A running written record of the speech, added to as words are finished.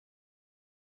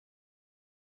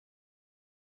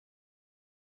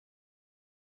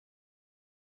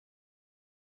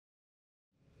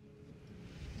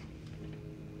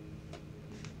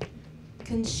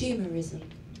consumerism,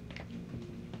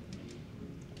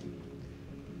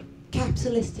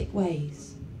 capitalistic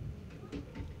ways?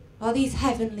 Are these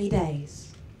heavenly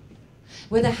days,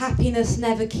 where the happiness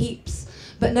never keeps,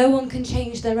 but no one can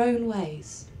change their own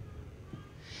ways?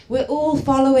 We're all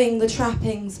following the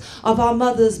trappings of our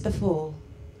mothers before,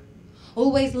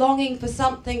 always longing for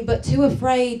something but too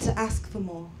afraid to ask for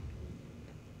more.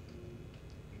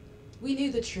 We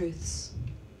knew the truths.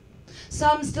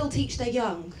 Some still teach their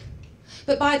young,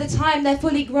 but by the time they're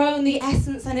fully grown, the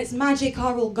essence and its magic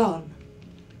are all gone.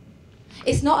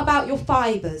 It's not about your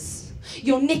fibres,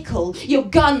 your nickel, your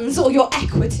guns, or your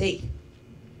equity.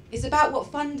 It's about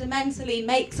what fundamentally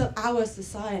makes up our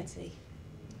society.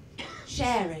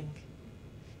 Sharing,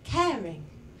 caring,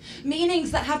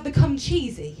 meanings that have become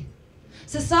cheesy.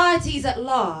 Societies at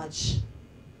large.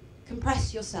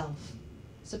 Compress yourself,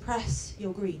 suppress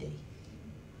your greedy.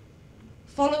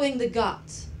 Following the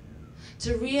gut,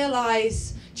 to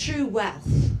realise true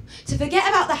wealth, to forget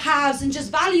about the haves and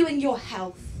just valuing your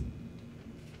health.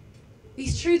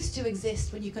 These truths do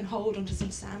exist when you can hold onto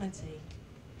some sanity.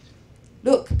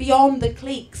 Look beyond the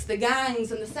cliques, the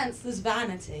gangs, and the senseless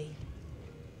vanity.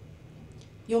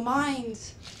 Your mind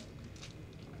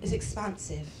is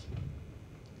expansive,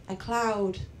 a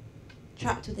cloud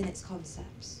trapped within its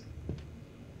concepts.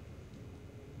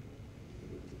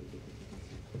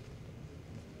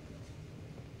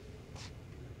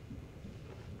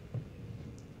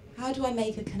 How do I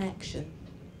make a connection?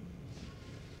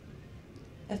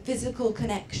 A physical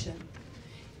connection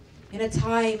in a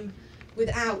time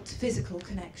without physical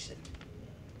connection.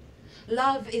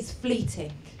 Love is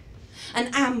fleeting, an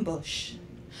ambush,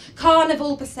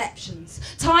 carnival perceptions,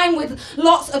 time with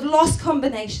lots of lost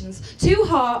combinations, two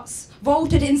hearts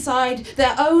vaulted inside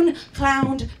their own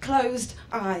clowned closed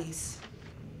eyes.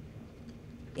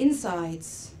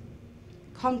 Insides,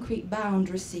 concrete bound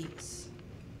receipts.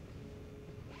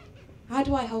 How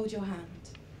do I hold your hand?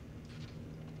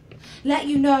 Let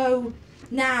you know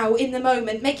now, in the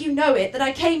moment, make you know it, that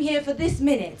I came here for this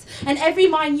minute, and every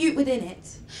minute within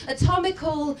it.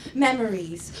 Atomical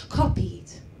memories, copied,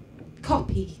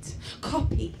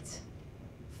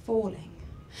 falling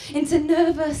into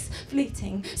nervous,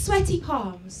 fleeting, sweaty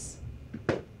palms.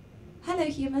 Hello,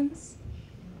 humans.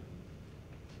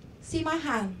 See my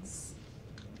hands.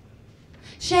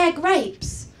 Share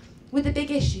grapes with the big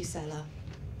issue seller.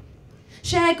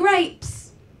 Share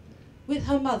grapes with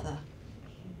her mother.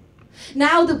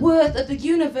 Now the worth of the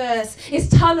universe is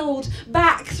tunneled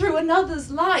back through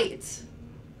another's light.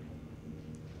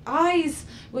 Eyes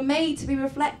were made to be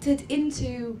reflected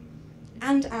into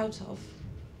and out of.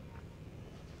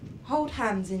 Hold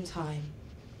hands in time.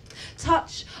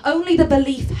 Touch only the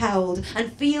belief held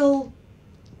and feel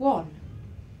one.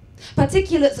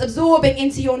 Particulates absorbing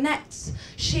into your nets.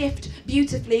 Shift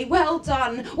beautifully. Well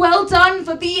done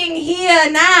for being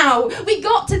here now. We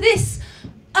got to this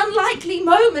unlikely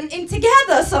moment in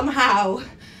together somehow.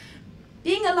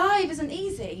 Being alive isn't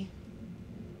easy.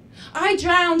 I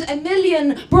drowned 1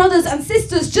 million brothers and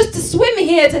sisters just to swim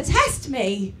here to test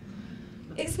me.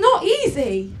 It's not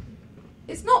easy.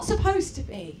 It's not supposed to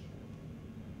be.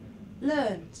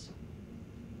 Learn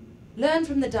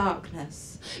from the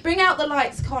darkness. Bring out the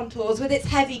light's contours with its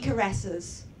heavy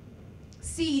caresses.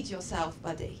 Seed yourself,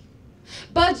 buddy.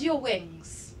 Bud your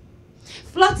wings.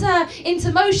 Flutter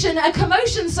into motion, a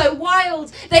commotion so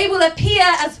wild they will appear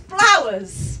as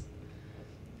flowers.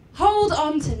 Hold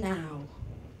on to now.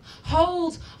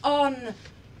 Hold on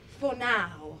for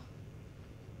now.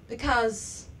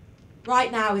 Because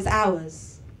right now is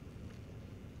ours.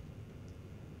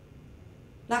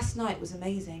 Last night was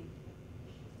amazing.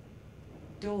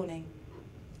 Dawning.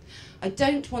 I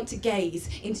don't want to gaze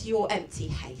into your empty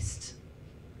haste.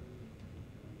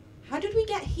 How did we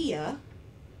get here?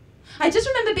 I just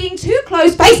remember being too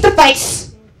close, face to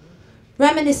face.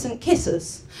 Reminiscent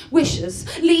kisses, wishes,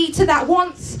 lead to that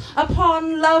once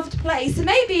upon loved place. And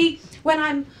maybe, when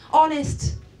I'm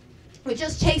honest, we're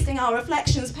just chasing our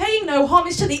reflections, paying no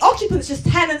homage to the occupants, just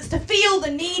tenants, to feel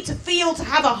the need to feel, to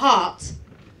have a heart.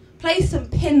 Place some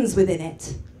pins within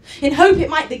it, in hope it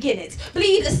might begin it.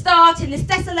 Bleed a start in this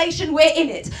desolation, we're in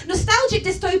it. Nostalgic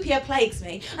dystopia plagues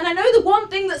me, and I know the one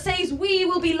thing that says we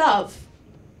will be love.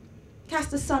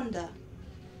 Cast asunder.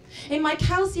 In my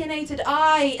calcinated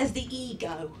eye as the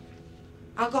ego,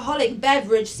 alcoholic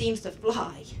beverage seems to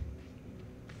fly.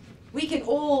 We can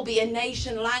all be a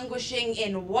nation languishing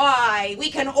in why. We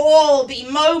can all be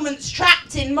moments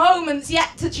trapped in moments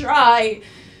yet to try.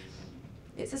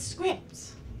 It's a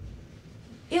script.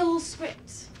 Ill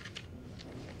script.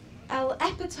 El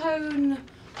epitome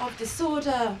of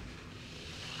disorder.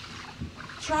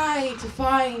 Try to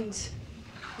find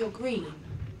your green.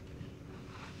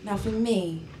 Now for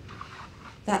me,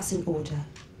 that's in order.